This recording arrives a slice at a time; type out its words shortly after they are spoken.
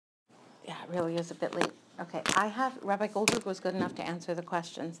Yeah, it really is a bit late. Okay, Rabbi Goldberg was good enough to answer the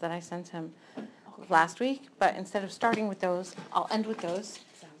questions that I sent him last week, but instead of starting with those, I'll end with those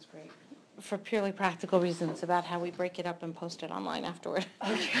Sounds great. for purely practical reasons about how we break it up and post it online afterward.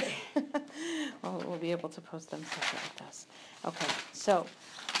 Okay. Well, we'll be able to post them separate with us. Okay, so,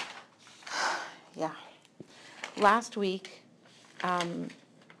 yeah. Last week,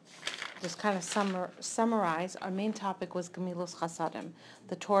 just kind of summarize, our main topic was Gemilus Chasadim.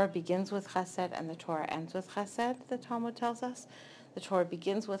 The Torah begins with Chesed and the Torah ends with Chesed, the Talmud tells us. The Torah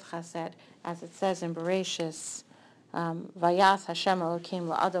begins with Chesed, as it says in Bereshis, Vayas Hashem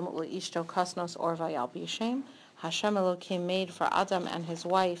Elokim la'adam u'le'ishto kasnos or vayal b'yishem. Hashem Elokim made for Adam and his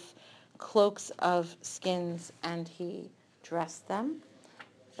wife cloaks of skins, and he dressed them.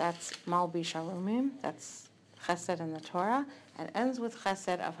 That's Malbish Arumim, that's Chesed in the Torah, and ends with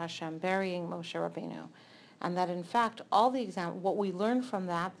Chesed of Hashem burying Moshe Rabbeinu. And that in fact, what we learn from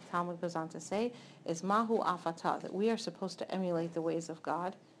that, the Talmud goes on to say, is Mahu Afata, that we are supposed to emulate the ways of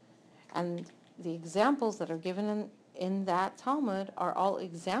God. And the examples that are given in that Talmud are all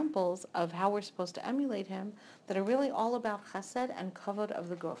examples of how we're supposed to emulate him, that are really all about Chesed and Kavod of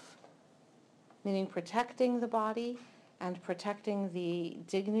the Guf, meaning protecting the body and protecting the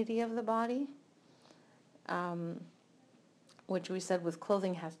dignity of the body, which we said with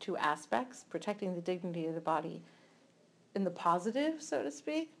clothing has two aspects: protecting the dignity of the body in the positive, so to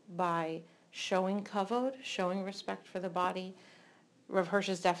speak, by showing kavod, showing respect for the body. Rav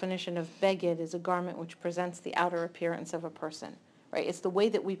Hirsch's definition of beged is a garment which presents the outer appearance of a person, right? It's the way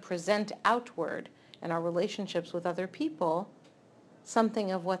that we present outward in our relationships with other people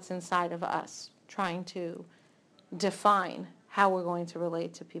something of what's inside of us, trying to define how we're going to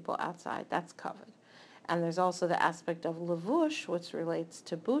relate to people outside. That's kavod. And there's also the aspect of levush, which relates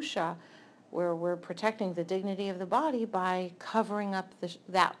to busha, where we're protecting the dignity of the body by covering up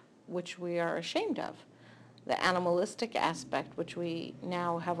that which we are ashamed of, the animalistic aspect, which we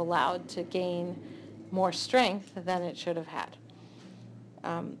now have allowed to gain more strength than it should have had.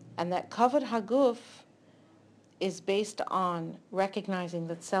 And that kavod haguf is based on recognizing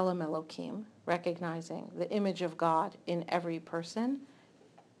the tselem Elokim, recognizing the image of God in every person,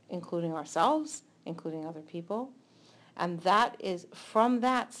 including ourselves, including other people. And from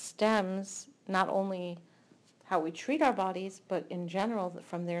that stems not only how we treat our bodies, but in general,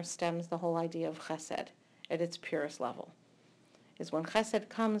 from there stems the whole idea of chesed at its purest level. Is when chesed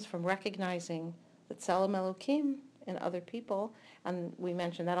comes from recognizing the tselem Elokim in other people, and we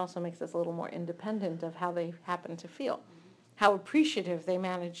mentioned that also makes us a little more independent of how they happen to feel, how appreciative they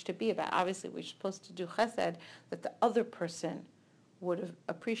manage to be about. Obviously, we're supposed to do chesed that the other person would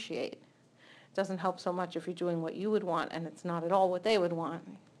appreciate. It doesn't help so much if you're doing what you would want and it's not at all what they would want.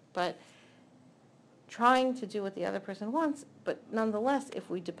 But trying to do what the other person wants, but nonetheless, if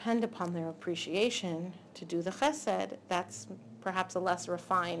we depend upon their appreciation to do the chesed, that's perhaps a less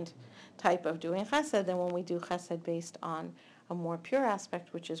refined type of doing chesed than when we do chesed based on a more pure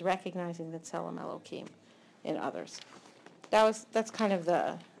aspect, which is recognizing the tselem Elokim in others. That's kind of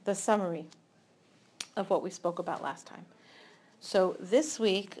the summary of what we spoke about last time. So this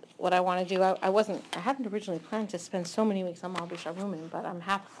week, what I want to do, I hadn't originally planned to spend so many weeks on Malbish Arumim, but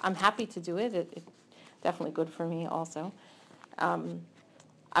I'm happy to do it. It's definitely good for me also.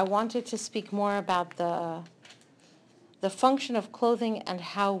 I wanted to speak more about the function of clothing and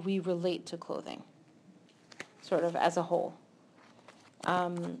how we relate to clothing, sort of as a whole.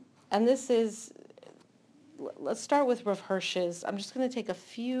 And let's start with Rav Hirsch's. I'm just going to take a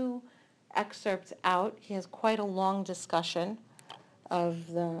few excerpts out. He has quite a long discussion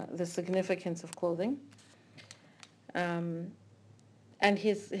of the significance of clothing. And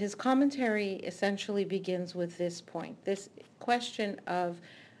his commentary essentially begins with this point, this question of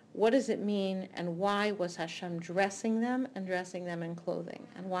what does it mean and why was Hashem dressing them and dressing them in clothing?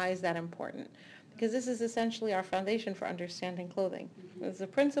 And why is that important? Because this is essentially our foundation for understanding clothing. It's a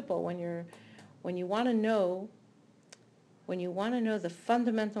principle when you want to know the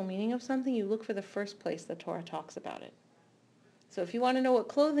fundamental meaning of something, you look for the first place the Torah talks about it. So if you want to know what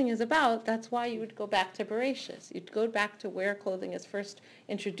clothing is about, that's why you would go back to Bereshis. You'd go back to where clothing is first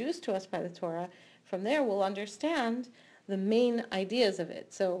introduced to us by the Torah. From there, we'll understand the main ideas of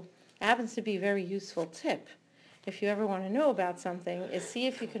it. So it happens to be a very useful tip. If you ever want to know about something, is see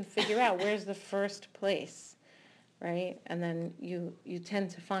if you can figure out where's the first place, right? And then you tend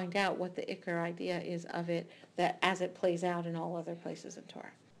to find out what the Iker idea is of it, that as it plays out in all other places in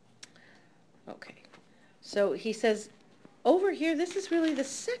Torah. Okay. So he says, over here, this is really the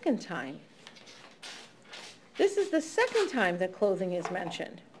second time. This is the second time that clothing is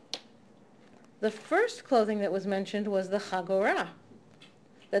mentioned. The first clothing that was mentioned was the Chagorah,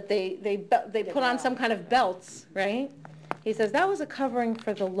 that they put on some kind of belts, right? He says that was a covering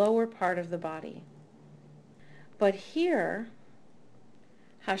for the lower part of the body. But here,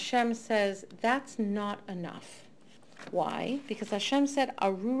 Hashem says that's not enough. Why? Because Hashem said,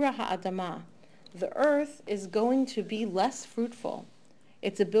 Arura ha'adama, the earth is going to be less fruitful.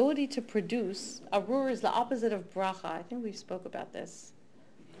 Its ability to produce, Arura is the opposite of bracha. I think we spoke about this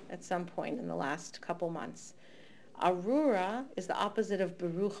at some point in the last couple months. Arura is the opposite of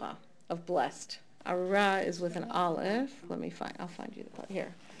berucha, of blessed. Arura is with an aleph. I'll find you the part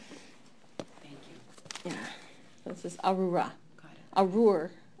here. Thank you. Yeah, this is Arura. Got it.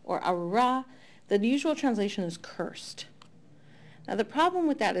 Arur, or Arura, the usual translation is cursed. Now the problem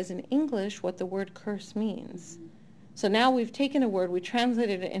with that is in English what the word curse means. Mm-hmm. So now we've taken a word, we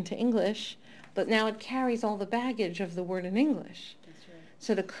translated it into English, but now it carries all the baggage of the word in English. That's right.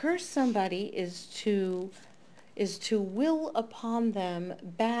 So to curse somebody is to will upon them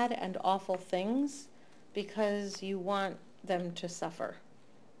bad and awful things because you want them to suffer.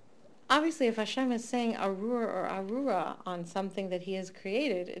 Obviously, if Hashem is saying arur or arura on something that he has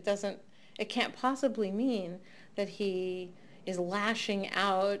created, it can't possibly mean that he is lashing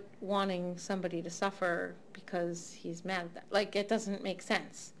out, wanting somebody to suffer because he's mad at that. Like, it doesn't make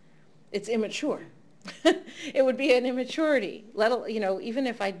sense. It's immature. It would be an immaturity. Even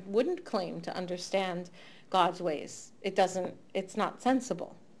if I wouldn't claim to understand God's ways, it's not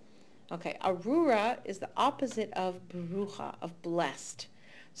sensible. Okay, arura is the opposite of berucha, of blessed.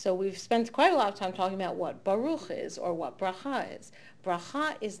 So we've spent quite a lot of time talking about what baruch is or what bracha is.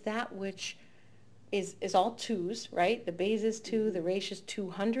 Bracha is that which is all twos, right? The Beis is 2, the Resh is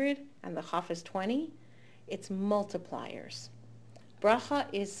 200, and the Chaf is 20. It's multipliers. Bracha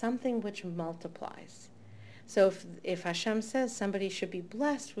is something which multiplies. So if Hashem says somebody should be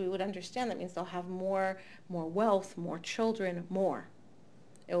blessed, we would understand that means they'll have more wealth, more children, more.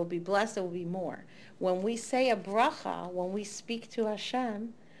 It will be blessed, it will be more. When we say a bracha, when we speak to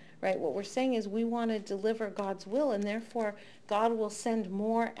Hashem, right, what we're saying is we want to deliver God's will, and therefore God will send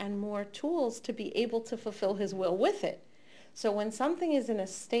more and more tools to be able to fulfill his will with it. So when something is in a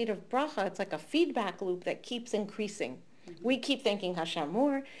state of bracha, it's like a feedback loop that keeps increasing. We keep thanking Hashem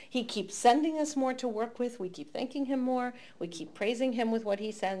more. He keeps sending us more to work with. We keep thanking him more. We keep praising him with what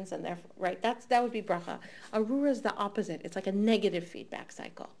he sends, and therefore, right, that would be bracha. Arura is the opposite. It's like a negative feedback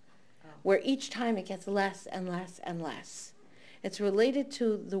cycle, where each time it gets less and less and less. It's related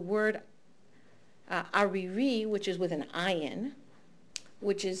to the word ariri, which is with an ayin,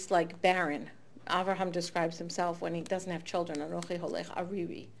 which is like barren. Avraham describes himself when he doesn't have children, Anochi holech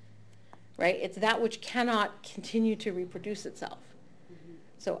ariri. Right? It's that which cannot continue to reproduce itself. Mm-hmm.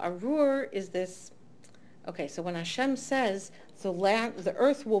 So arur is this, okay, so when Hashem says the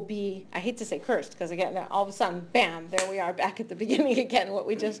earth will be, I hate to say cursed, because again, all of a sudden, bam, there we are back at the beginning again, what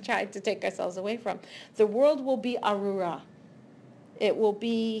we just tried to take ourselves away from. The world will be arura. It will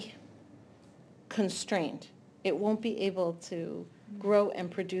be constrained. It won't be able to grow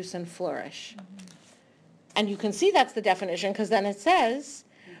and produce and flourish. Mm-hmm. And you can see that's the definition, because then it says,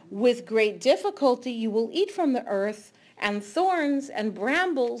 with great difficulty you will eat from the earth, and thorns and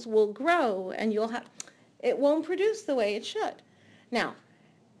brambles will grow, and it won't produce the way it should. Now,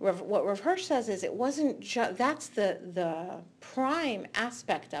 what Rav Hirsch says is it wasn't that's the prime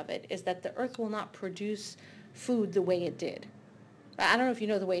aspect of it, is that the earth will not produce food the way it did. I don't know if you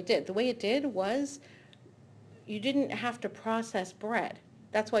know the way it did. The way it did was you didn't have to process bread.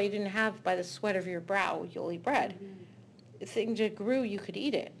 That's why you didn't have by the sweat of your brow you'll eat bread. Mm-hmm. The thing just grew, you could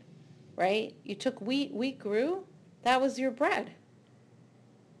eat it. Right? You took wheat grew, that was your bread.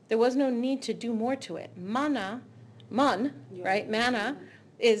 There was no need to do more to it. Manna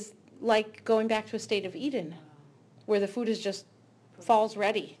is like going back to a state of Eden, where the food is just falls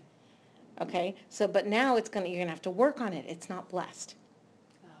ready. Okay? So, but now you're going to have to work on it. It's not blessed.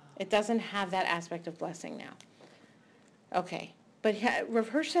 It doesn't have that aspect of blessing now. Okay. But Rav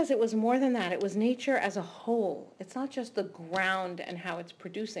Hirsch says it was more than that. It was nature as a whole. It's not just the ground and how it's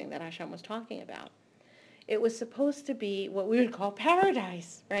producing that Hashem was talking about. It was supposed to be what we would call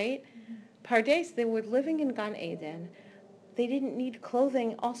paradise, right? Mm-hmm. Pardes, they were living in Gan Eden. They didn't need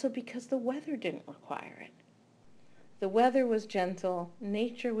clothing also because the weather didn't require it. The weather was gentle.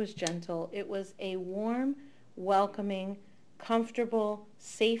 Nature was gentle. It was a warm, welcoming, comfortable,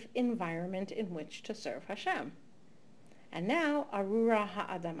 safe environment in which to serve Hashem. And now, arura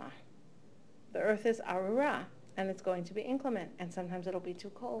ha'adama. The earth is arura, and it's going to be inclement, and sometimes it'll be too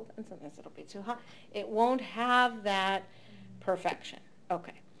cold, and sometimes it'll be too hot. It won't have that perfection.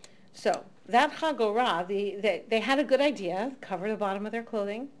 Okay, so that chagorah, they had a good idea, cover the bottom of their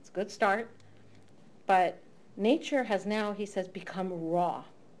clothing. It's a good start. But nature has now, he says, become raw.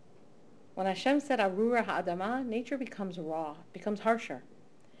 When Hashem said Arura Ha'adama, nature becomes raw, becomes harsher.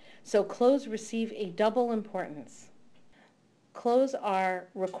 So clothes receive a double importance. Clothes are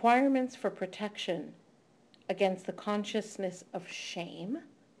requirements for protection against the consciousness of shame,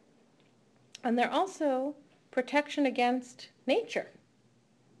 and they're also protection against nature,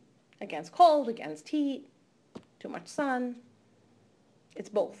 against cold, against heat, too much sun. It's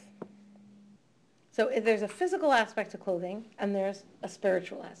both. So there's a physical aspect to clothing, and there's a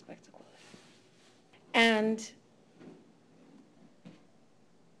spiritual aspect to clothing. And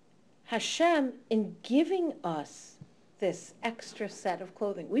Hashem, in giving us this extra set of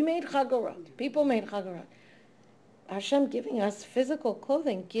clothing, we made chagorot. People made chagorot. Hashem giving us physical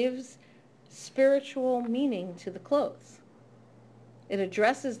clothing gives spiritual meaning to the clothes. It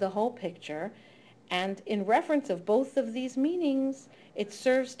addresses the whole picture, and in reference of both of these meanings, it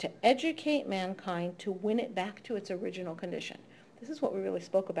serves to educate mankind to win it back to its original condition. This is what we really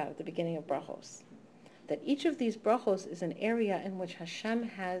spoke about at the beginning of brachos, that each of these brachos is an area in which Hashem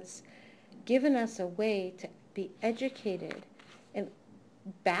has given us a way to be educated and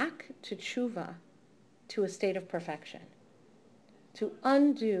back to tshuva, to a state of perfection, to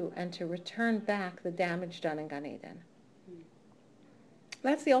undo and to return back the damage done in Gan Eden.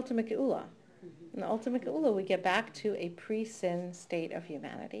 That's the ultimate geula. In the ultimate geula, we get back to a pre-sin state of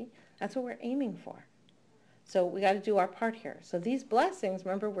humanity. That's what we're aiming for. So we got to do our part here. So these blessings,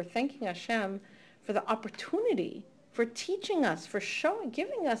 remember, we're thanking Hashem for the opportunity, for teaching us, for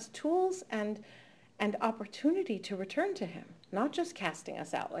giving us tools and opportunity to return to Him, not just casting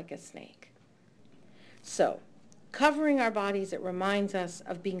us out like a snake. So, covering our bodies, it reminds us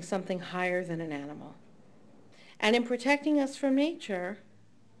of being something higher than an animal. And in protecting us from nature,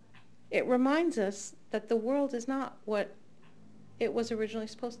 it reminds us that the world is not what it was originally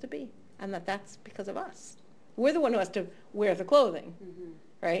supposed to be, and that that's because of us. We're the one who has to wear the clothing,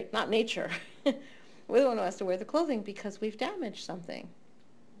 right? Not nature. We're the one who has to wear the clothing because we've damaged something.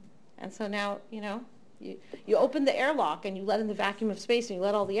 And so now, you open the airlock and you let in the vacuum of space and you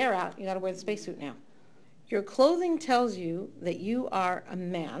let all the air out. You got to wear the spacesuit now. Your clothing tells you that you are a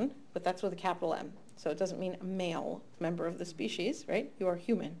man, but that's with a capital M. So it doesn't mean a male member of the species, right? You are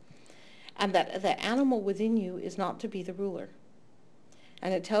human. And that the animal within you is not to be the ruler.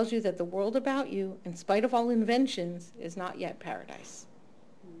 And it tells you that the world about you, in spite of all inventions, is not yet paradise.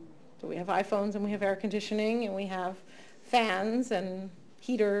 So we have iPhones and we have air conditioning and we have fans and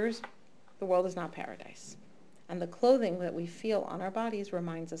heaters. The world is not paradise. And the clothing that we feel on our bodies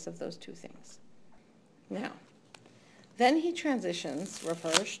reminds us of those two things. Now, then he transitions, Rav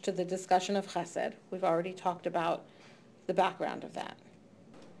Hirsch, to the discussion of chesed. We've already talked about the background of that.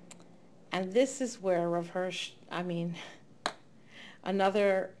 And this is where Rav Hirsch,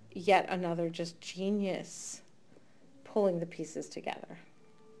 yet another just genius pulling the pieces together.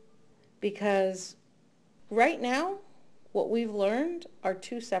 Because right now, what we've learned are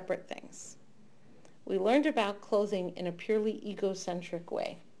two separate things. We learned about clothing in a purely egocentric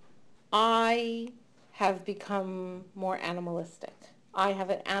way. I have become more animalistic. I have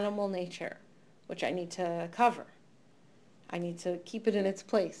an animal nature, which I need to cover. I need to keep it in its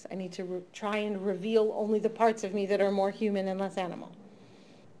place. I need to try and reveal only the parts of me that are more human and less animal.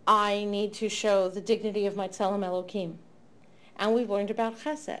 I need to show the dignity of my Tzelem Elokim. And we've learned about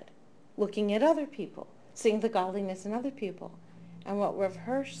chesed, looking at other people, seeing the godliness in other people. And what Rav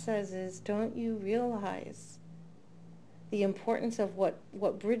Hirsch says is, don't you realize the importance of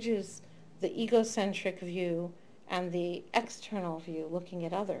what bridges the egocentric view and the external view, looking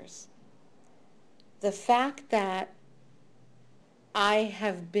at others? The fact that I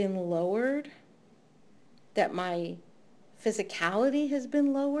have been lowered, that my physicality has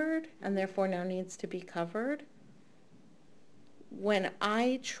been lowered and therefore now needs to be covered, when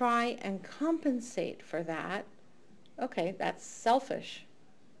I try and compensate for that, okay, that's selfish.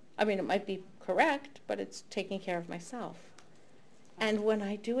 It might be correct, but it's taking care of myself. And when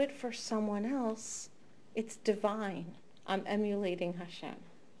I do it for someone else, it's divine. I'm emulating Hashem.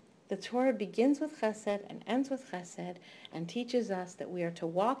 The Torah begins with chesed and ends with chesed and teaches us that we are to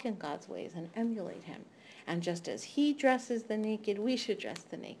walk in God's ways and emulate Him. And just as He dresses the naked, we should dress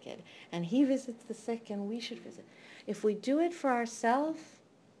the naked. And He visits the sick, and we should visit. If we do it for ourselves,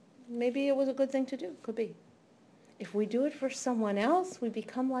 maybe it was a good thing to do. Could be. If we do it for someone else, we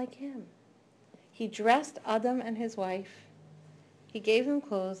become like Him. He dressed Adam and his wife. He gave them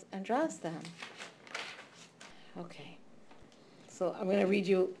clothes and dressed them. Okay. So I'm going to read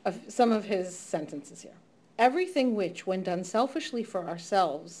you some of his sentences here. Everything which, when done selfishly for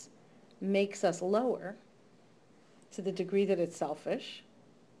ourselves, makes us lower, to the degree that it's selfish,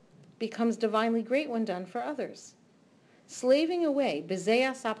 becomes divinely great when done for others. slaving away,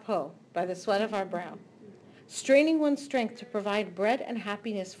 bezea sapo, by the sweat of our brow, straining one's strength to provide bread and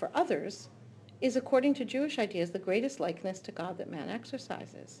happiness for others, is, according to Jewish ideas, the greatest likeness to God that man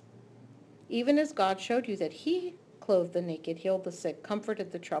exercises. Even as God showed you that he clothed the naked, healed the sick,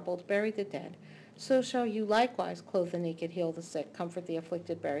 comforted the troubled, buried the dead, so shall you likewise clothe the naked, heal the sick, comfort the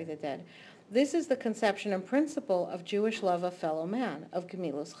afflicted, bury the dead. This is the conception and principle of Jewish love of fellow man, of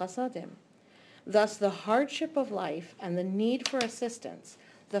Gemilos Chasadim. Thus, the hardship of life and the need for assistance,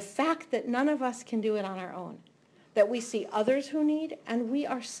 the fact that none of us can do it on our own, that we see others who need and we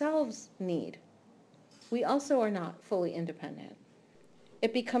ourselves need. We also are not fully independent.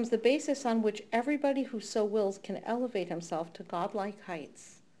 It becomes the basis on which everybody who so wills can elevate himself to godlike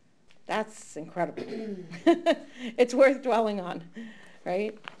heights. That's incredible. It's worth dwelling on,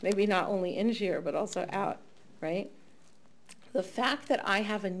 right? Maybe not only in Shir, but also out, right? The fact that I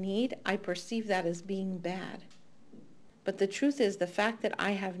have a need, I perceive that as being bad. But the truth is, the fact that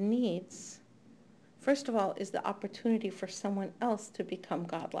I have needs, first of all, is the opportunity for someone else to become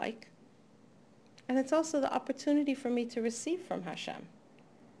godlike. And it's also the opportunity for me to receive from Hashem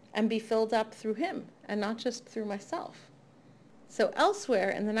and be filled up through him and not just through myself. So elsewhere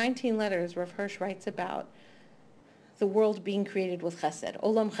in the 19 letters, Rav Hirsch writes about the world being created with chesed.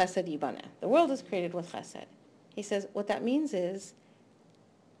 Olam chesed yibaneh. The world is created with chesed. He says what that means is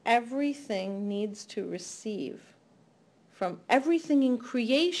everything needs to receive from everything in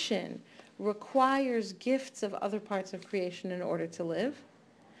creation requires gifts of other parts of creation in order to live,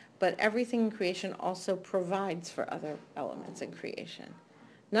 but everything in creation also provides for other elements in creation.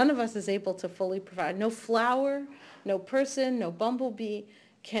 None of us is able to fully provide. No flower, no person, no bumblebee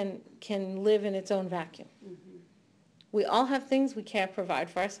can live in its own vacuum. Mm-hmm. We all have things we can't provide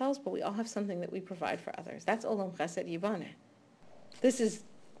for ourselves, but we all have something that we provide for others. That's Olam Chesed Yibaneh. This is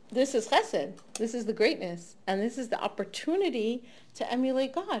Chesed. This is the greatness. And this is the opportunity to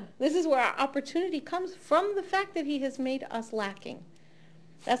emulate God. This is where our opportunity comes from, the fact that he has made us lacking.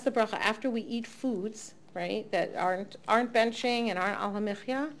 That's the bracha. After we eat foods, right, that aren't benching and aren't al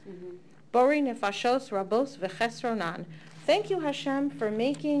hamichya. Bori nefashos rabos v'chesronan. Thank you, Hashem, for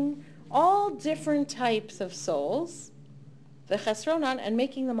making all different types of souls, v'chesronan, and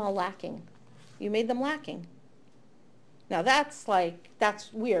making them all lacking. You made them lacking. Now that's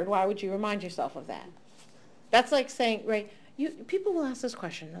weird. Why would you remind yourself of that? That's like saying, right, people will ask this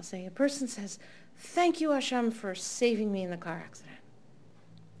question. They'll say, a person says, thank you, Hashem, for saving me in the car accident.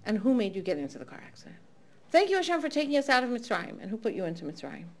 And who made you get into the car accident? Thank you, Hashem, for taking us out of Mitzrayim. And who put you into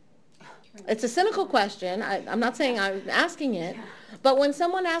Mitzrayim? It's a cynical question. I'm not saying I'm asking it. But when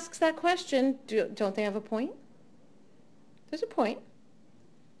someone asks that question, don't they have a point? There's a point.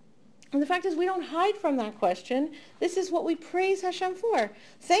 And the fact is, we don't hide from that question. This is what we praise Hashem for.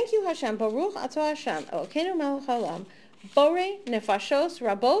 Thank you, Hashem. Baruch atah Hashem. Elokeinu melech haolam. Borei nefashos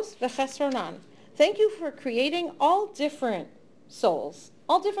rabos v'chesronan. Thank you for creating all different souls,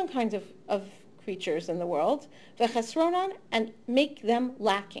 all different kinds of creatures in the world, v'chesronan, and make them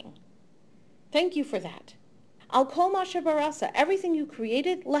lacking. Thank you for that. Al kol masha barasa, everything you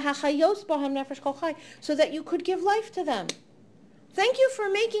created, lahachayos bohem nefesh kol chai, so that you could give life to them. Thank you for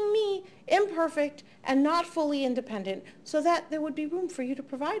making me imperfect and not fully independent, so that there would be room for you to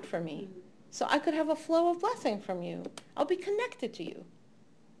provide for me, so I could have a flow of blessing from you. I'll be connected to you.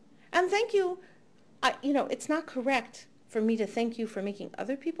 And thank you. It's not correct for me to thank you for making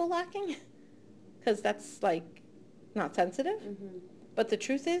other people lacking, because that's not sensitive. Mm-hmm. But the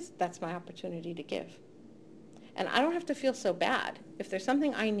truth is, that's my opportunity to give. And I don't have to feel so bad. If there's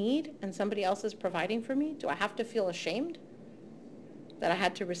something I need and somebody else is providing for me, do I have to feel ashamed that I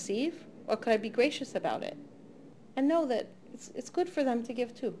had to receive? Or could I be gracious about it? And know that it's good for them to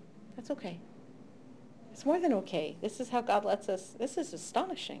give too. That's okay. It's more than okay. This is how God lets us. This is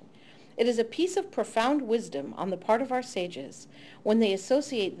astonishing. It is a piece of profound wisdom on the part of our sages when they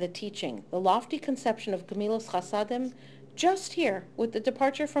associate the teaching, the lofty conception of Gemilos Chasadim, just here with the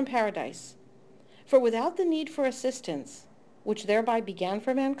departure from paradise. For without the need for assistance, which thereby began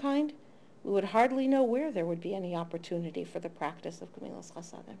for mankind, we would hardly know where there would be any opportunity for the practice of Gemilos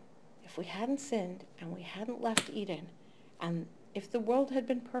Chasadim. If we hadn't sinned and we hadn't left Eden, and if the world had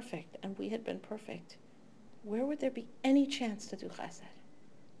been perfect and we had been perfect, where would there be any chance to do chesed?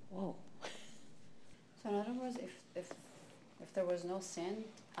 Whoa. So in other words, if there was no sin,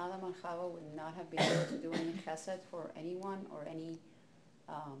 Adam and Chava would not have been able to do any chesed for anyone or any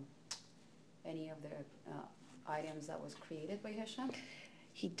of the items that was created by Hashem?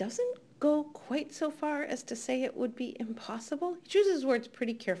 He doesn't go quite so far as to say it would be impossible. He chooses his words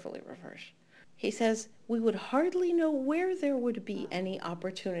pretty carefully, Rav Hirsch. He says, we would hardly know where there would be any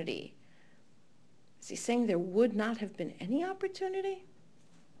opportunity. Is he saying there would not have been any opportunity?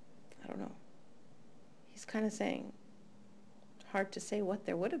 I don't know. He's kind of saying, hard to say what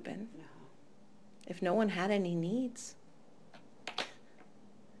there would have been. No. If no one had any needs.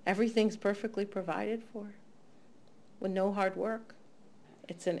 Everything's perfectly provided for with no hard work.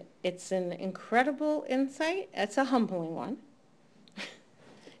 It's an incredible insight. It's a humbling one.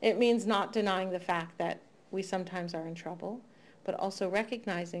 It means not denying the fact that we sometimes are in trouble, but also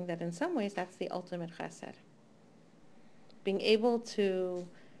recognizing that in some ways that's the ultimate chesed. Being able to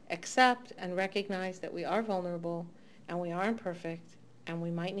accept and recognize that we are vulnerable and we are imperfect and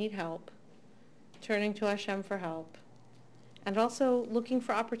we might need help, turning to Hashem for help, and also looking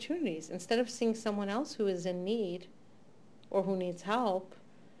for opportunities. Instead of seeing someone else who is in need or who needs help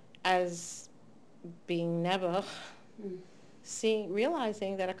as being nebuch,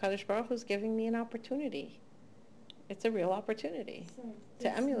 realizing that HaKadosh Baruch Hu is giving me an opportunity. It's a real opportunity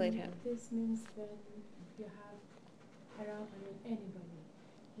to emulate him. This means when you have around, anybody,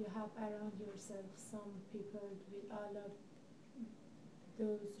 you have around yourself some people with all of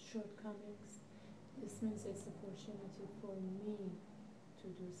those shortcomings. This means it's an opportunity for me to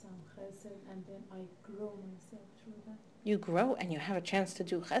do some chesed, and then I grow myself through that. You grow and you have a chance to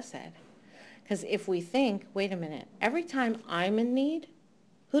do chesed. Because if we think, wait a minute, every time I'm in need,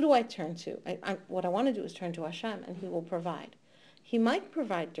 who do I turn to? What I want to do is turn to Hashem, and he will provide. He might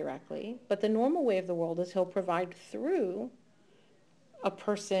provide directly, but the normal way of the world is he'll provide through a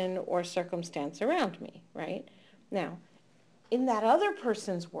person or circumstance around me, right? Now, in that other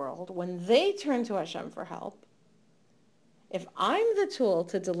person's world, when they turn to Hashem for help, if I'm the tool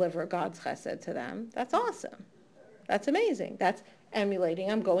to deliver God's chesed to them, that's awesome. That's amazing. That's emulating.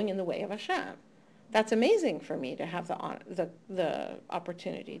 I'm going in the way of Hashem. That's amazing for me to have the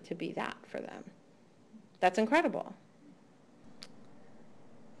opportunity to be that for them. That's incredible.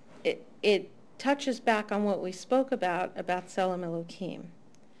 It touches back on what we spoke about Tselem Elokim.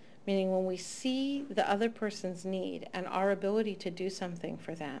 Meaning when we see the other person's need and our ability to do something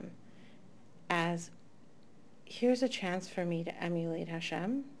for them as, here's a chance for me to emulate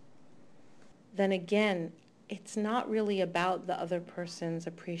Hashem, then again, it's not really about the other person's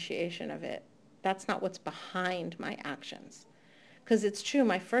appreciation of it. That's not what's behind my actions. Because it's true,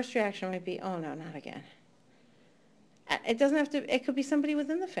 my first reaction might be, oh no, not again. It doesn't have to, it could be somebody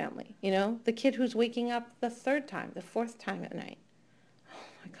within the family, the kid who's waking up the third time, the fourth time at night. Oh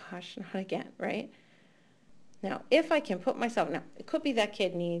my gosh, not again, right? Now, if I can put myself, now, it could be that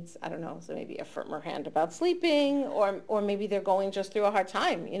kid needs, I don't know, so maybe a firmer hand about sleeping, or maybe they're going just through a hard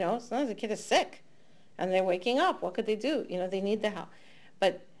time, Sometimes the kid is sick, and they're waking up. What could they do? They need the help.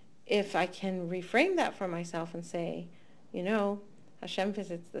 But if I can reframe that for myself and say, Hashem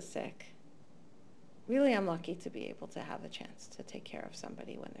visits the sick, really I'm lucky to be able to have a chance to take care of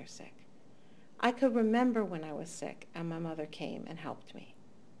somebody when they're sick. I could remember when I was sick and my mother came and helped me.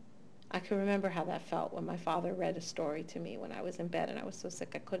 I can remember how that felt when my father read a story to me when I was in bed and I was so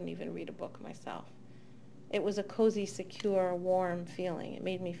sick I couldn't even read a book myself. It was a cozy, secure, warm feeling. It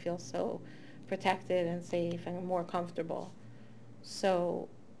made me feel so protected and safe and more comfortable. So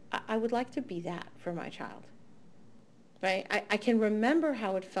I would like to be that for my child. Right? I can remember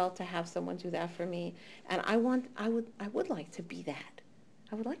how it felt to have someone do that for me, and I would like to be that.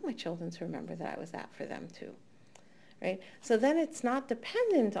 I would like my children to remember that I was that for them too. Right? So then it's not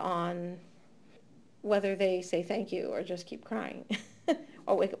dependent on whether they say thank you or just keep crying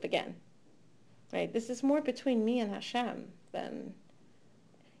or wake up again. Right? This is more between me and Hashem than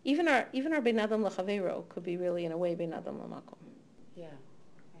even our Bein Adam L'Chaveiro could be really in a way Bein Adam L'Makom. Yeah.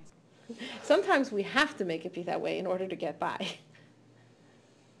 Sometimes we have to make it be that way in order to get by.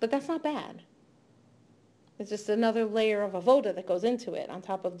 But that's not bad. It's just another layer of avoda that goes into it on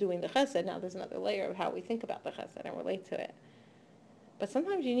top of doing the chesed. Now there's another layer of how we think about the chesed and relate to it. But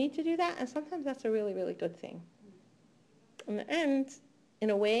sometimes you need to do that, and sometimes that's a really, really good thing. In the end, in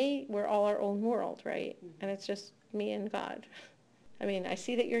a way, we're all our own world, right? And it's just me and God. I mean, I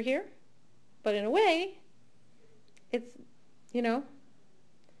see that you're here, but in a way, it's,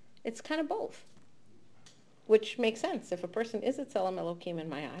 it's kind of both, which makes sense. If a person is a Tselem Elokim in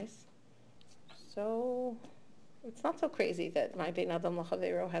my eyes, so it's not so crazy that my Bein Adam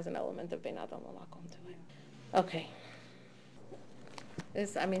L'Chaveiro has an element of Bein Adam L'Makom to it. Okay.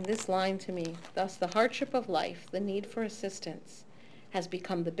 This line to me, thus the hardship of life, the need for assistance, has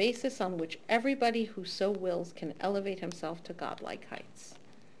become the basis on which everybody who so wills can elevate himself to godlike heights.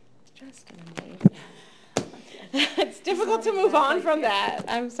 Just amazing. It's difficult to move on from that.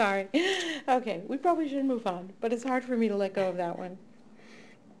 I'm sorry. Okay, we probably should move on, but it's hard for me to let go of that one.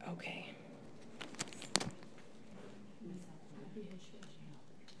 Okay.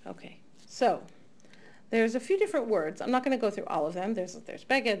 Okay, so There's a few different words. I'm not going to go through all of them. There's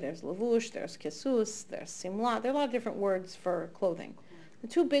beged, there's levush, there's kisus, there's simla. There are a lot of different words for clothing. The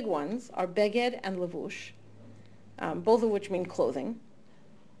two big ones are beged and levush, both of which mean clothing.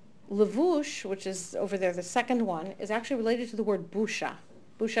 Levush, which is over there, the second one, is actually related to the word busha.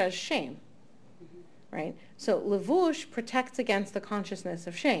 Busha is shame, right? So levush protects against the consciousness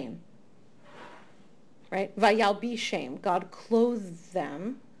of shame, right? Vayalbi shame. God clothed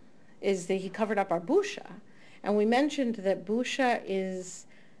them, is that he covered up our busha. And we mentioned that busha is,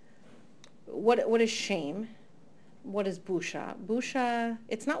 what is shame? What is busha? Busha,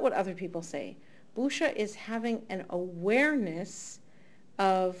 it's not what other people say. Busha is having an awareness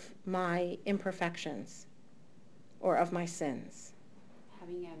of my imperfections or of my sins.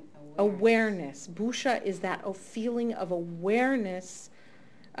 Having an Awareness. Busha is that a feeling of awareness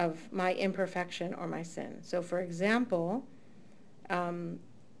of my imperfection or my sin. So for example,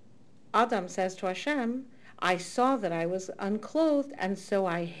 Adam says to Hashem, I saw that I was unclothed and so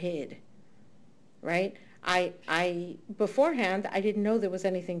I hid, right? I beforehand, I didn't know there was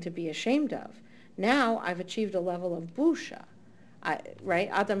anything to be ashamed of. Now I've achieved a level of busha, right?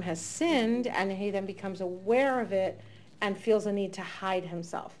 Adam has sinned and he then becomes aware of it and feels a need to hide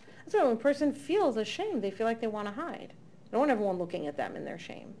himself. That's why when a person feels ashamed, they feel like they want to hide. They don't want everyone looking at them in their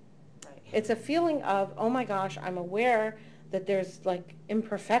shame. Right. It's a feeling of, oh my gosh, I'm aware that there's like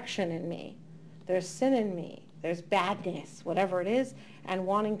imperfection in me. There's sin in me. There's badness, whatever it is, and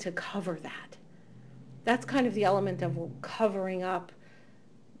wanting to cover that. That's kind of the element of covering up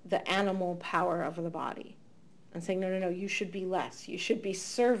the animal power of the body and saying, no, you should be less. You should be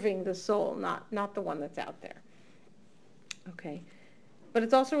serving the soul, not the one that's out there. Okay. But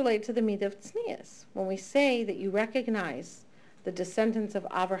it's also related to the midah of tznius. When we say that you recognize the descendants of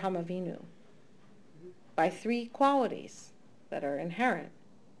Avraham Avinu by three qualities that are inherent,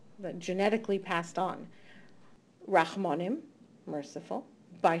 that genetically passed on. Rachmanim, merciful.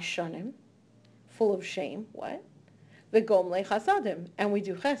 Baishanim, full of shame. What? V'gomlei chasadim, and we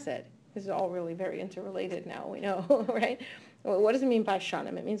do chesed. This is all really very interrelated now, we know, right? Well, what does it mean by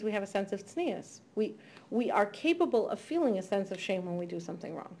shanim? It means we have a sense of tznius. We are capable of feeling a sense of shame when we do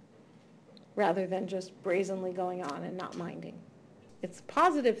something wrong, rather than just brazenly going on and not minding. It's a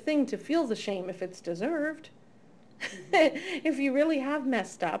positive thing to feel the shame if it's deserved. If you really have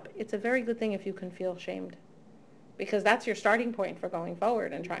messed up, it's a very good thing if you can feel shamed, because that's your starting point for going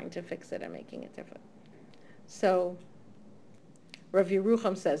forward and trying to fix it and making it different. So Rav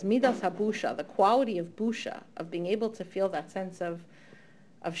Yerucham says, Midas habusha, the quality of busha, of being able to feel that sense of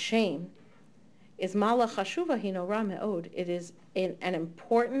shame, is mala chashuva hinora me'od. It is an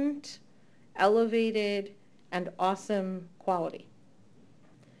important, elevated, and awesome quality.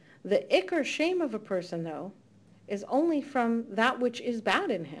 The ikar shame of a person, though, is only from that which is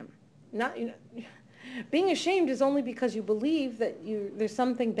bad in him. Not, being ashamed is only because you believe that there's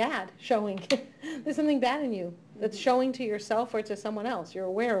something bad showing. There's something bad in you that's showing to yourself or to someone else. You're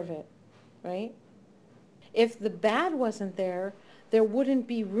aware of it, right? If the bad wasn't there, there wouldn't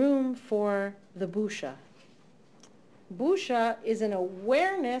be room for the busha. Busha is an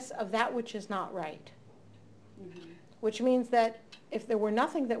awareness of that which is not right, which means that if there were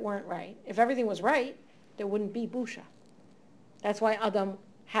nothing that weren't right, if everything was right, there wouldn't be busha. That's why Adam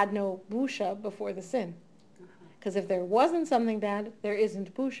had no busha before the sin. Because if there wasn't something bad, there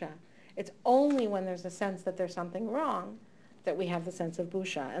isn't busha. It's only when there's a sense that there's something wrong that we have the sense of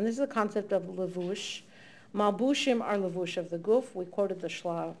busha. And this is the concept of levush. Malbushim are levush of the guf. We quoted the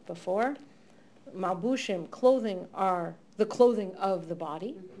shla before. Malbushim, clothing, are the clothing of the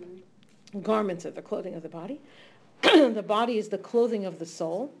body. Garments are the clothing of the body. The body is the clothing of the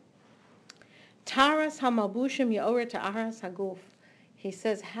soul. Taras hamalbushim yaorer ta'aras haguf. He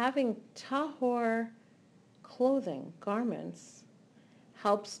says having tahor clothing, garments,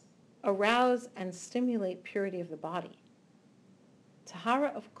 helps arouse and stimulate purity of the body.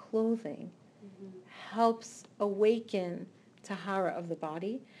 Tahara of clothing helps awaken tahara of the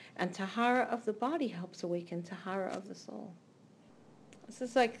body, and tahara of the body helps awaken tahara of the soul. This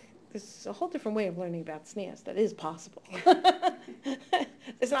is a whole different way of learning about tznius that is possible.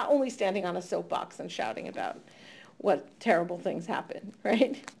 It's not only standing on a soapbox and shouting about what terrible things happen,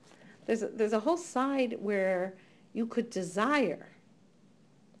 right? There's a whole side where you could desire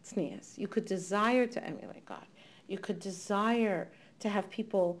tznius. You could desire to emulate God. You could desire to have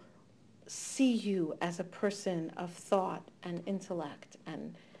people see you as a person of thought and intellect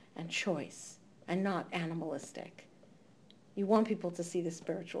and choice and not animalistic. You want people to see the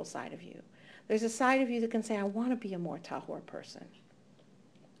spiritual side of you. There's a side of you that can say, I want to be a more tahor person.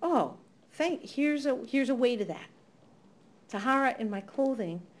 Oh, here's a way to that. Tahara in my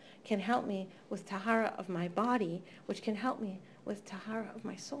clothing can help me with tahara of my body, which can help me with tahara of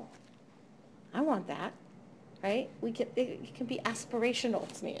my soul. I want that, right? It can be aspirational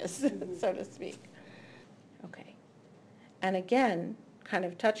tznius, so to speak. Okay. And again, kind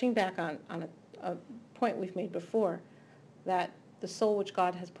of touching back on a point we've made before, that the soul which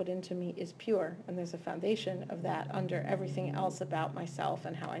God has put into me is pure, and there's a foundation of that under everything else about myself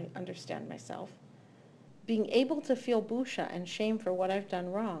and how I understand myself. Being able to feel busha and shame for what I've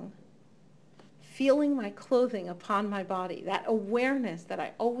done wrong, feeling my clothing upon my body, that awareness that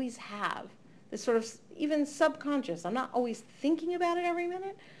I always have, this sort of even subconscious, I'm not always thinking about it every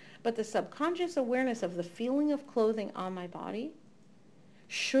minute, but the subconscious awareness of the feeling of clothing on my body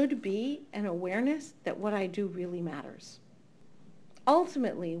should be an awareness that what I do really matters.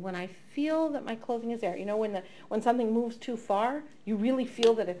 Ultimately, when I feel that my clothing is there, you know, when something moves too far, you really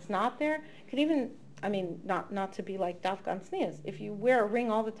feel that it's not there. It could even, I mean, not to be like Dafkan Sneas. If you wear a ring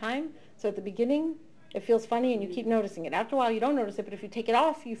all the time, so at the beginning, it feels funny and you keep noticing it. After a while, you don't notice it, but if you take it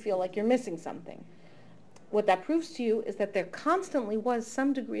off, you feel like you're missing something. What that proves to you is that there constantly was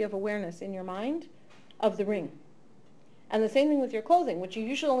some degree of awareness in your mind of the ring. And the same thing with your clothing, which you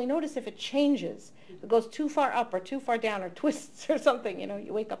usually only notice if it changes. If it goes too far up or too far down or twists or something, you know,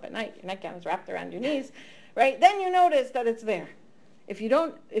 you wake up at night, your nightgown is wrapped around your knees, right? Then you notice that it's there. If you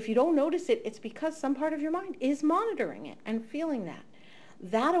don't notice it, it's because some part of your mind is monitoring it and feeling that.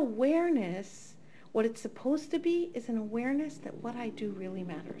 That awareness, what it's supposed to be, is an awareness that what I do really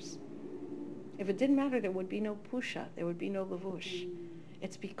matters. If it didn't matter, there would be no pusha, there would be no lavush.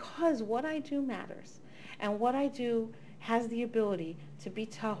 It's because what I do matters. And what I do has the ability to be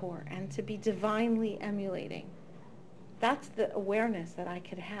tahor and to be divinely emulating. That's the awareness that I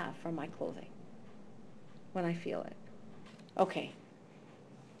could have from my clothing when I feel it. Okay.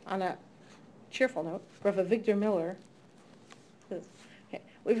 On a cheerful note, Rav Avigdor Miller says, okay,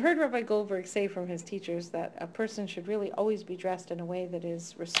 we've heard Rabbi Goldberg say from his teachers that a person should really always be dressed in a way that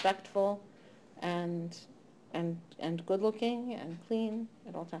is respectful and good-looking and clean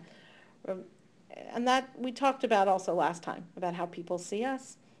at all times. And that we talked about also last time, about how people see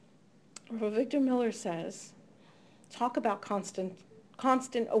us. Rav Avigdor Miller says, talk about constant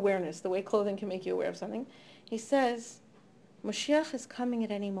awareness, the way clothing can make you aware of something. He says, Mashiach is coming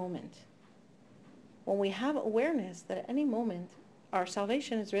at any moment. When we have awareness that at any moment our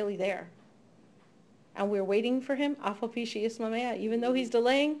salvation is really there, and we're waiting for him, even though he's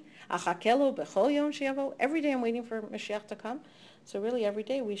delaying, every day I'm waiting for Mashiach to come. So really every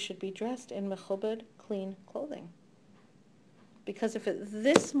day we should be dressed in mechubed, clean clothing. Because if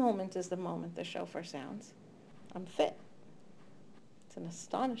this moment is the moment the shofar sounds, I'm fit. It's an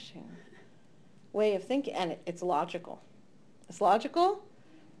astonishing way of thinking, and it's logical. It's logical,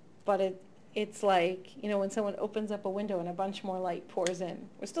 but it's like, you know, when someone opens up a window and a bunch more light pours in.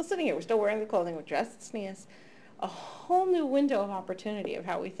 We're still sitting here, we're still wearing the clothing, we're dressed tznius. A whole new window of opportunity of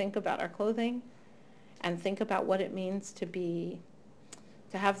how we think about our clothing and think about what it means to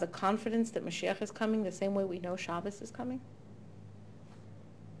have the confidence that Mashiach is coming the same way we know Shabbos is coming.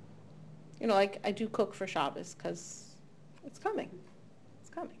 You know, like I do cook for Shabbos because it's coming. It's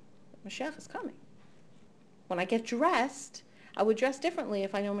coming. Mashiach is coming. When I get dressed, I would dress differently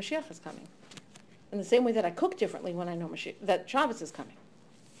if I know Mashiach is coming. In the same way that I cook differently when I know that Shabbos is coming.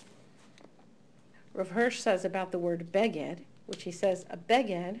 Rav Hirsch says about the word beged, which he says a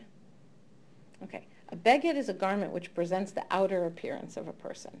beged is a garment which presents the outer appearance of a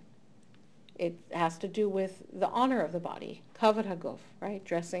person. It has to do with the honor of the body, kavod haguf, right?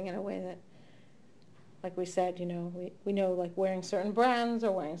 Dressing in a way that, like we said, you know, we know like wearing certain brands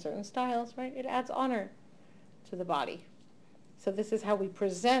or wearing certain styles, right? It adds honor to the body. So this is how we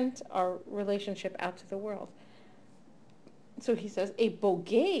present our relationship out to the world. So he says, a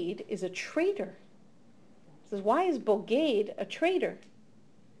bogade is a traitor. He says, why is bogade a traitor?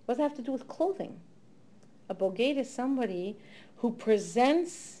 What does that have to do with clothing? A bogade is somebody who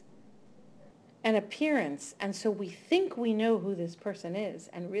presents an appearance, and so we think we know who this person is,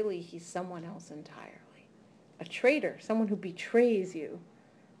 and really he's someone else entirely. A traitor, someone who betrays you,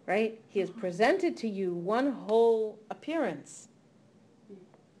 right? He has presented to you one whole appearance.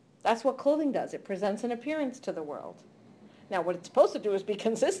 That's what clothing does. It presents an appearance to the world. Now, what it's supposed to do is be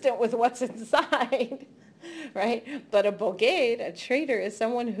consistent with what's inside, right? But a bogade, a traitor, is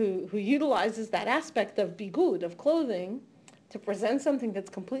someone who utilizes that aspect of bigud, of clothing, to present something that's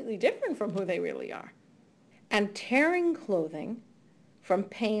completely different from who they really are. And tearing clothing from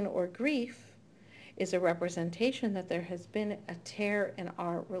pain or grief is a representation that there has been a tear in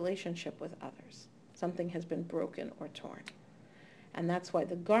our relationship with others. Something has been broken or torn. And that's why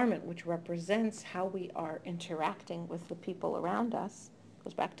the garment, which represents how we are interacting with the people around us,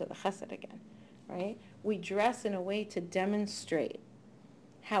 Goes back to the chesed again, right? We dress in a way to demonstrate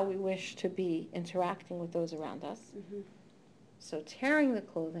how we wish to be interacting with those around us. Mhm. So tearing the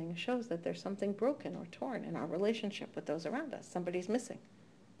clothing shows that there's something broken or torn in our relationship with those around us. Somebody's missing.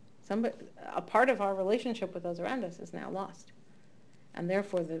 A part of our relationship with those around us is now lost. And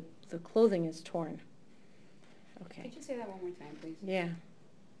therefore the clothing is torn. Okay. Could you say that one more time, please? Yeah.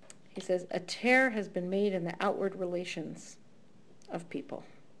 He says, a tear has been made in the outward relations of people.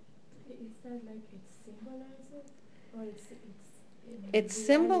 Is that like it symbolizes, or in reality?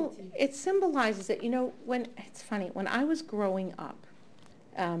 It symbolizes it. You know, it's funny, when I was growing up,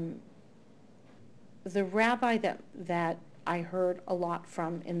 the rabbi that I heard a lot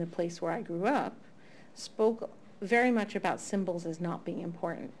from in the place where I grew up spoke very much about symbols as not being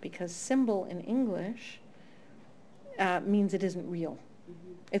important, because symbol in English means it isn't real.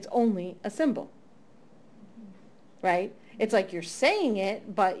 Mhm. It's only a symbol, right? It's like you're saying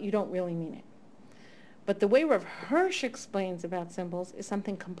it, but you don't really mean it. But the way Rav Hirsch explains about symbols is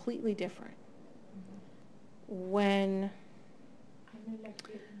something completely different. When I mean, like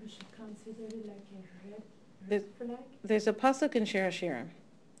we should consider it like a red There's- flag. there's a pasuk in Shir Hashirim.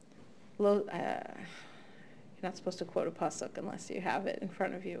 You're not supposed to quote a pasuk unless you have it in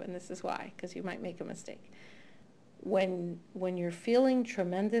front of you, and this is why, because you might make a mistake. When you're feeling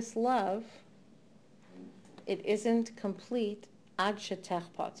tremendous love, it isn't complete ad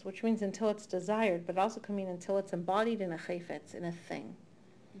shetechpatz, which means until it's desired, but also can mean until it's embodied in a chayfetz, in a thing.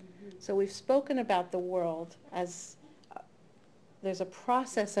 Mhm. So we've spoken about the world as there's a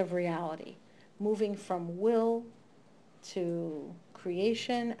process of reality, moving from will to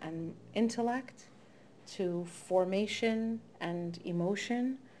creation and intellect, to formation and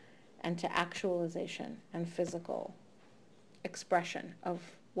emotion, and to actualization and physical expression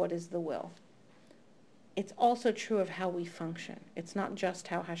of what is the will. It's also true of how we function. It's not just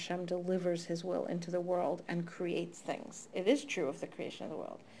how Hashem delivers his will into the world and creates things. It is true of the creation of the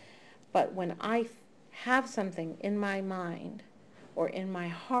world. But when I have something in my mind or in my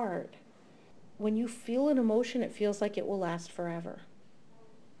heart, when you feel an emotion, it feels like it will last forever.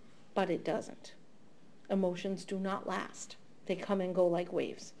 But it doesn't. Emotions do not last. They come and go like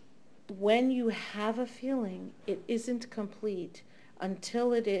waves. When you have a feeling, it isn't complete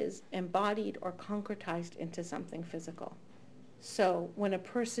until it is embodied or concretized into something physical. So when a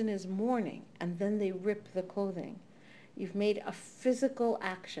person is mourning and then they rip the clothing, you've made a physical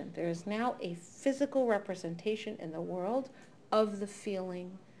action. There is now a physical representation in the world of the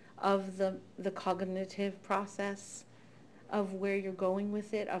feeling, of the cognitive process, of where you're going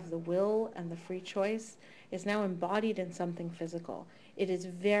with it, of the will and the free choice, is now embodied in something physical. It is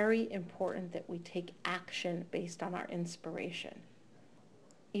very important that we take action based on our inspiration,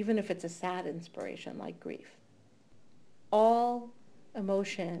 even if it's a sad inspiration like grief. All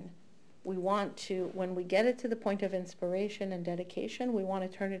emotion, we want to, when we get it to the point of inspiration and dedication, we want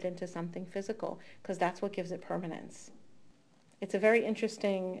to turn it into something physical, because that's what gives it permanence. It's a very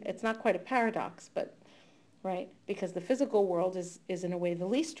interesting, it's not quite a paradox, but, right, because the physical world is in a way the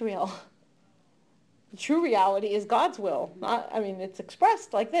least real. The true reality is God's will. It's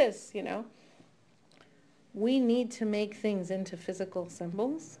expressed like this, We need to make things into physical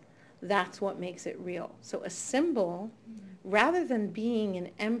symbols. That's what makes it real. So a symbol, rather than being an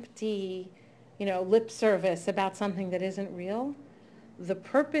empty, lip service about something that isn't real, the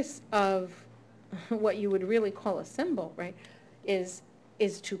purpose of what you would really call a symbol, right, is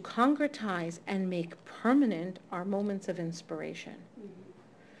to concretize and make permanent our moments of inspiration. Mhm.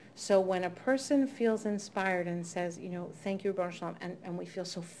 So when a person feels inspired and says, thank you, Baruch Shalom, and we feel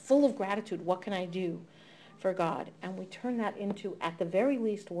so full of gratitude, what can I do for God? And we turn that into, at the very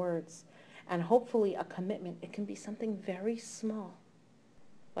least, words, and hopefully a commitment. It can be something very small.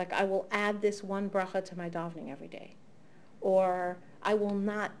 Like, I will add this one bracha to my davening every day. Or I will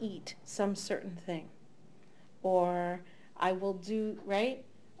not eat some certain thing. Or I will do, right?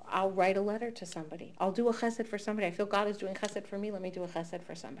 I'll write a letter to somebody. I'll do a chesed for somebody. I feel God is doing chesed for me. Let me do a chesed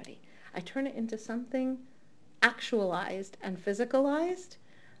for somebody. I turn it into something actualized and physicalized,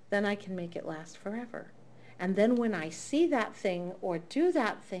 then I can make it last forever. And then when I see that thing or do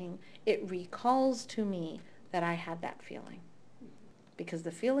that thing, it recalls to me that I had that feeling. Because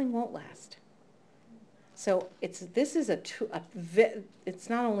the feeling won't last. So it's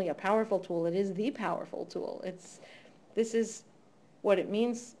not only a powerful tool, it is the powerful tool. This is what it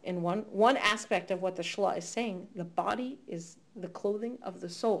means in one aspect of what the Shla is saying. The body is the clothing of the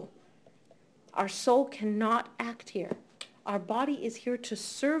soul. Our soul cannot act here. Our body is here to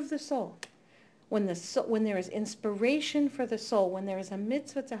serve the soul. When there is inspiration for the soul, when there is a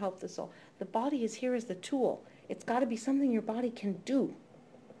mitzvah to help the soul, the body is here as the tool. It's got to be something your body can do.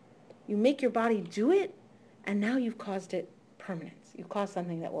 You make your body do it, and now you've caused it permanence. You've caused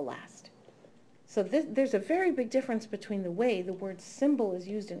something that will last. So there's a very big difference between the way the word symbol is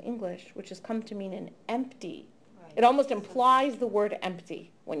used in English, which has come to mean an empty. Right. It almost implies the word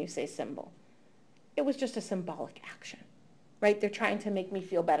empty when you say symbol. It was just a symbolic action, right? They're trying to make me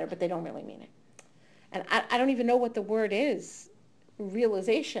feel better, but they don't really mean it. And I don't even know what the word is.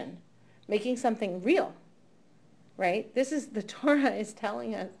 Realization, making something real, right? This is, the Torah is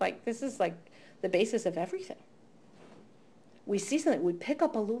telling us, like, this is like the basis of everything. We see something, we pick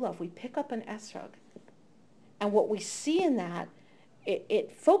up a lulav, we pick up an esrog, and what we see in that,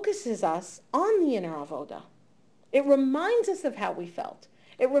 it focuses us on the inner avoda. It reminds us of how we felt.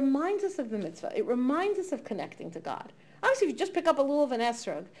 It reminds us of the mitzvah. It reminds us of connecting to God. Obviously, if you just pick up a lulav and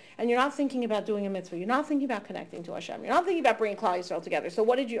esrog, and you're not thinking about doing a mitzvah, you're not thinking about connecting to Hashem, you're not thinking about bringing Klal Yisrael together. So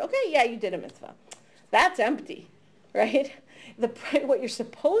what did you, okay, yeah, you did a mitzvah. That's empty, right? What you're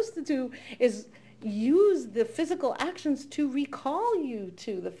supposed to do is use the physical actions to recall you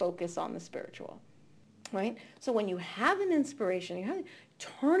to the focus on the spiritual, right? So when you have an inspiration,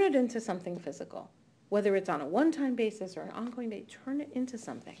 turn it into something physical, whether it's on a one-time basis or an ongoing basis, turn it into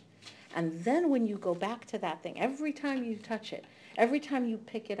something. And then when you go back to that thing, every time you touch it, every time you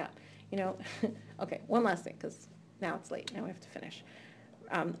pick it up, okay, one last thing, because now it's late, now we have to finish.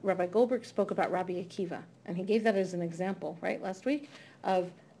 Rabbi Goldberg spoke about Rabbi Akiva, and he gave that as an example, right, last week,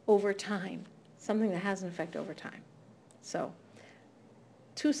 of over time, something that has an effect over time. So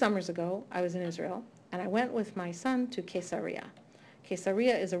 2 summers ago, I was in Israel, and I went with my son to Caesarea.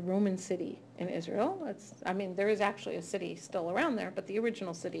 Caesarea is a Roman city in Israel. There is actually a city still around there, but the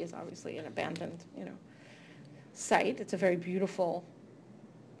original city is obviously an abandoned, site. It's a very beautiful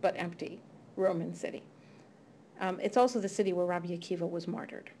but empty Roman city. It's also the city where Rabbi Akiva was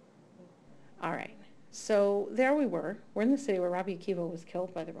martyred. All right. So there we were. We're in the city where Rabbi Akiva was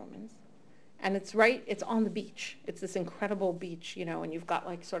killed by the Romans. And it's on the beach. It's this incredible beach, and you've got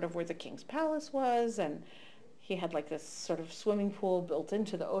like sort of where the king's palace was, and he had like this sort of swimming pool built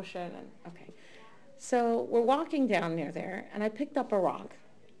into the ocean. And okay. So we're walking down near there, and I picked up a rock,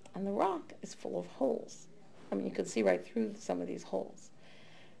 and the rock is full of holes. You could see right through some of these holes.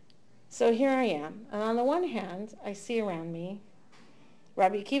 So here I am, and on the one hand, I see around me,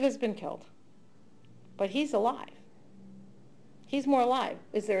 Rabbi Akiva's been killed, but he's alive. He's more alive.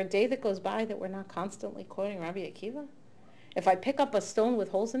 Is there a day that goes by that we're not constantly quoting Rabbi Akiva? If I pick up a stone with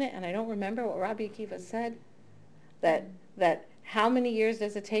holes in it and I don't remember what Rabbi Akiva said, that how many years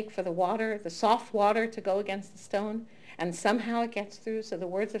does it take for the soft water to go against the stone, and somehow it gets through, so the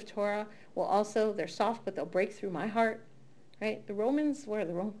words of Torah will also, they're soft, but they'll break through my heart, right? The Romans, where are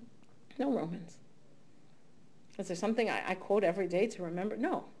the Romans? No Romans. Is there something I quote every day to remember?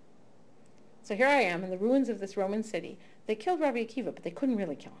 No. So here I am in the ruins of this Roman city. They killed Rabbi Akiva, but they couldn't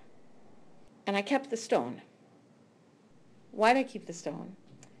really kill him. And I kept the stone. Why did I keep the stone?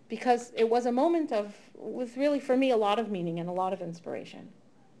 Because it was a moment with really, for me, a lot of meaning and a lot of inspiration.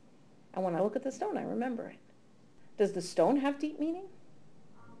 And when I look at the stone, I remember it. Does the stone have deep meaning?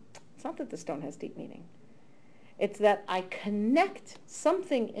 It's not that the stone has deep meaning. It's that I connect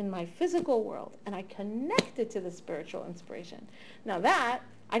something in my physical world, and I connect it to the spiritual inspiration. Now that,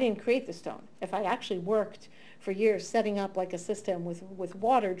 I didn't create the stone. If I actually worked for years setting up like a system with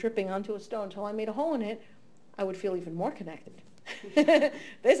water dripping onto a stone until I made a hole in it, I would feel even more connected.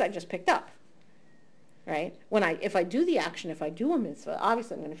 This I just picked up, right? If I do the action, if I do a mitzvah,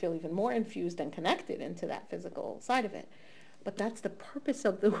 obviously I'm going to feel even more infused and connected into that physical side of it. But that's the purpose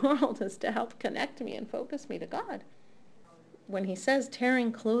of the world, is to help connect me and focus me to God. When he says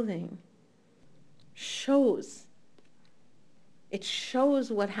tearing clothing, it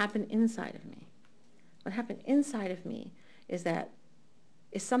shows what happened inside of me. What happened inside of me is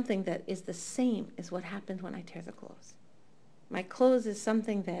something that is the same as what happened when I tear the clothes. My clothes is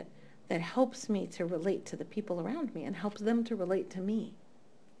something that helps me to relate to the people around me and helps them to relate to me.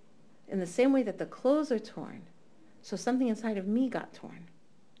 In the same way that the clothes are torn, so something inside of me got torn.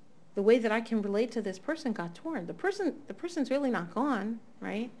 The way that I can relate to this person got torn. The person's really not gone,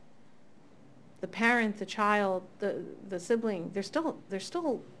 right? The parent, the child, the sibling, their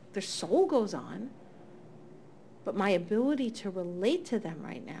soul goes on. But my ability to relate to them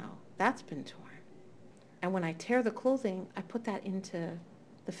right now, that's been torn. And when I tear the clothing, I put that into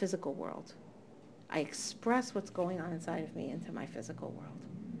the physical world. I express what's going on inside of me into my physical world.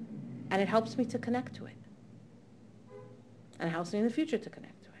 And it helps me to connect to it. And it helps me in the future to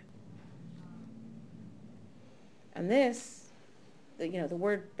connect to it. And this, the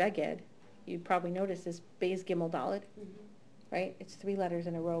word beged, you probably noticed, is Beis Gimel Dalet, right? It's 3 letters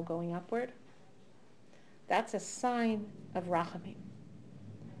in a row going upward. That's a sign of rachamim.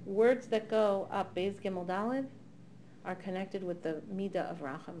 Words that go up Beis Gimel Daled are connected with the Midah of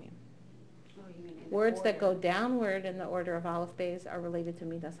Rachamim. Oh, you mean in the Words that go order. downward in the order of Aleph Beis are related to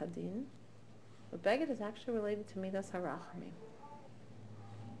Midas Hadin. But Beged is actually related to Midas HaRachamim.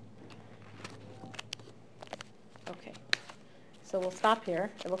 Okay, so we'll stop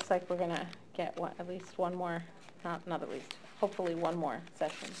here. It looks like we're going to get at least one more, not at least, hopefully one more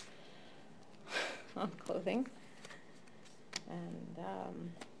session on clothing. And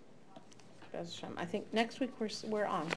Bez Hashem, I think next week we're on.